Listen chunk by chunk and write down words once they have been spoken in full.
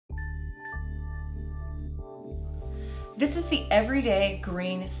This is the Everyday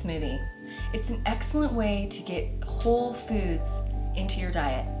Green Smoothie. It's an excellent way to get whole foods into your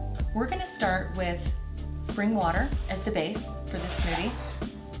diet. We're going to start with spring water as the base for this smoothie.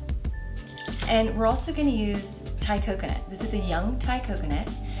 And we're also going to use Thai coconut. This is a young Thai coconut.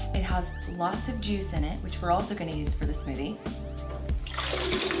 It has lots of juice in it, which we're also going to use for the smoothie.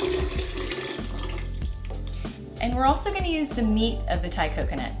 And we're also going to use the meat of the Thai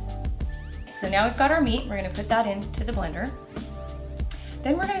coconut. So now we've got our meat, we're going to put that into the blender.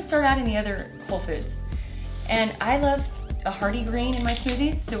 Then we're going to start adding the other whole foods. And I love a hearty green in my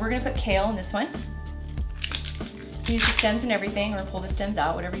smoothies, so we're going to put kale in this one. Use the stems and everything, or pull the stems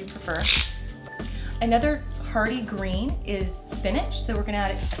out, whatever you prefer. Another hearty green is spinach, so we're going to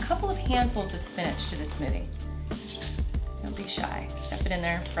add a couple of handfuls of spinach to this smoothie. Don't be shy, stuff it in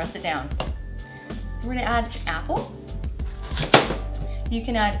there, press it down. We're going to add an apple. You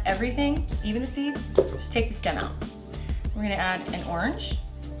can add everything, even the seeds, just take the stem out. We're going to add an orange.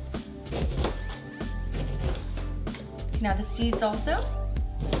 You can add the seeds also.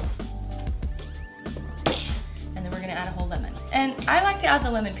 And then we're going to add a whole lemon. And I like to add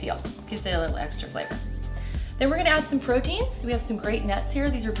the lemon peel, gives it a little extra flavor. Then we're going to add some proteins. We have some great nuts here.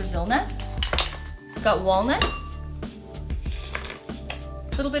 These are Brazil nuts. We've got walnuts,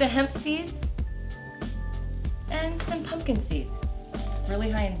 a little bit of hemp seeds, and some pumpkin seeds.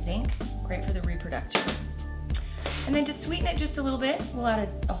 Really high in zinc, great for the reproduction. And then to sweeten it just a little bit, we'll add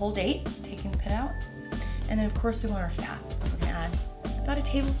a whole date, taking the pit out. And then of course we want our fat, so we're gonna add about a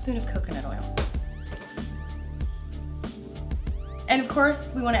tablespoon of coconut oil. And of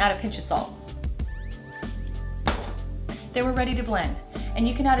course we wanna add a pinch of salt. Then we're ready to blend. And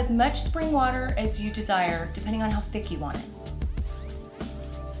you can add as much spring water as you desire, depending on how thick you want it.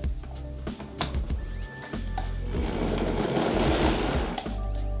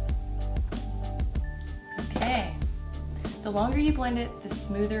 The longer you blend it, the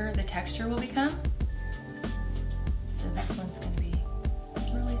smoother the texture will become. So this one's going to be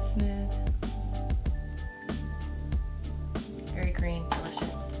really smooth, very green,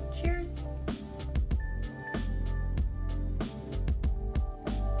 delicious.